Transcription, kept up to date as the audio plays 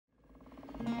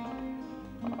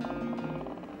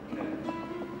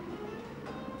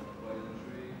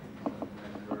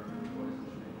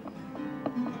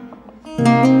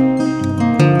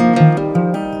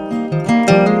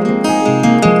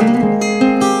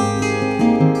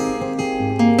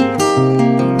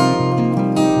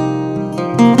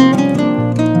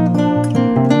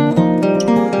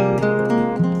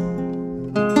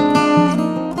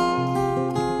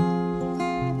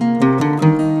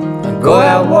Go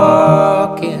out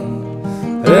walking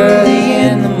early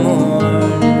in the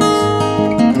mornings.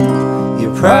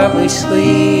 You're probably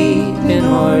sleeping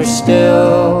or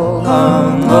still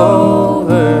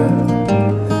hungover.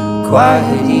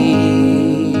 Quiet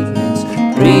evenings,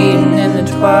 reading in the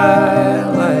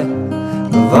twilight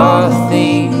of all the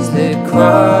things that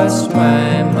crossed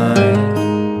my mind.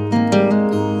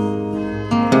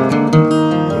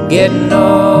 I'm getting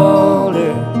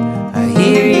older, I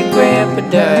hear your grandpa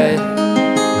died.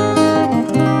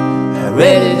 I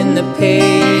read it in the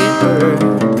paper,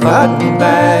 caught me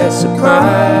by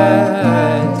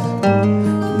surprise.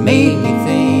 It made me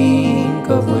think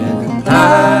of when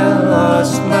I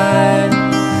lost mine.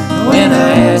 When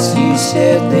I asked, you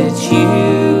said that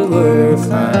you were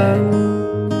fine.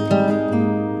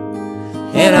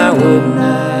 And I would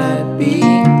not be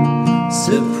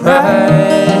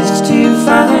surprised to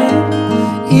find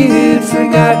you'd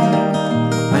forgotten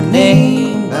my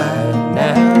name by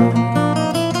now.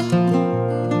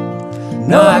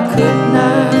 No, I could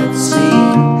not see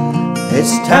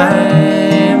as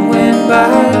time went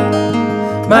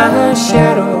by, my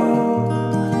shadow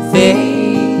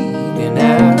fading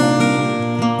out.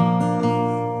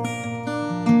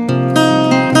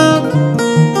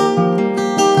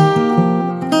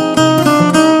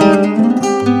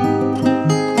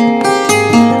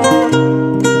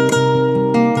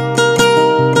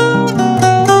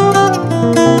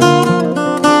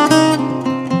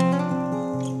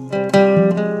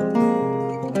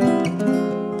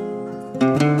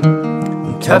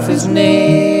 Tough as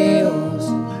nails,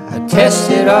 I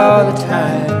test it all the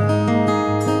time.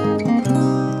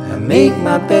 I make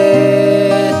my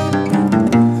bed,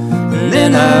 and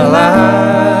then I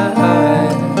lie.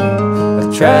 I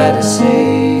try to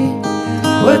say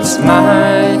what's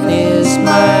mine is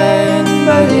mine,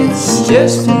 but it's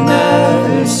just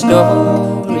another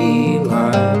storyline.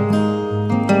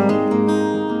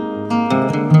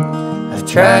 I've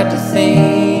tried to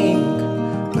think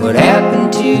what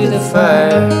happened to the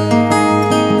fire.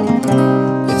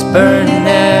 It's burning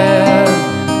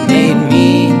out, made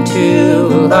me into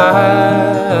a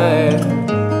liar.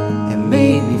 It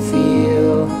made me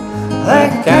feel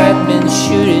like I'd been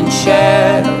shooting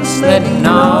shadows, letting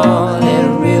all that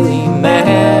really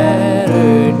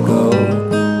mattered go.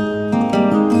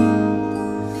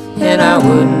 And I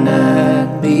would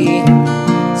not be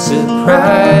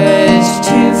surprised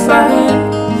to find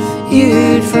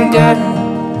you'd forgotten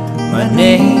my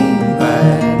name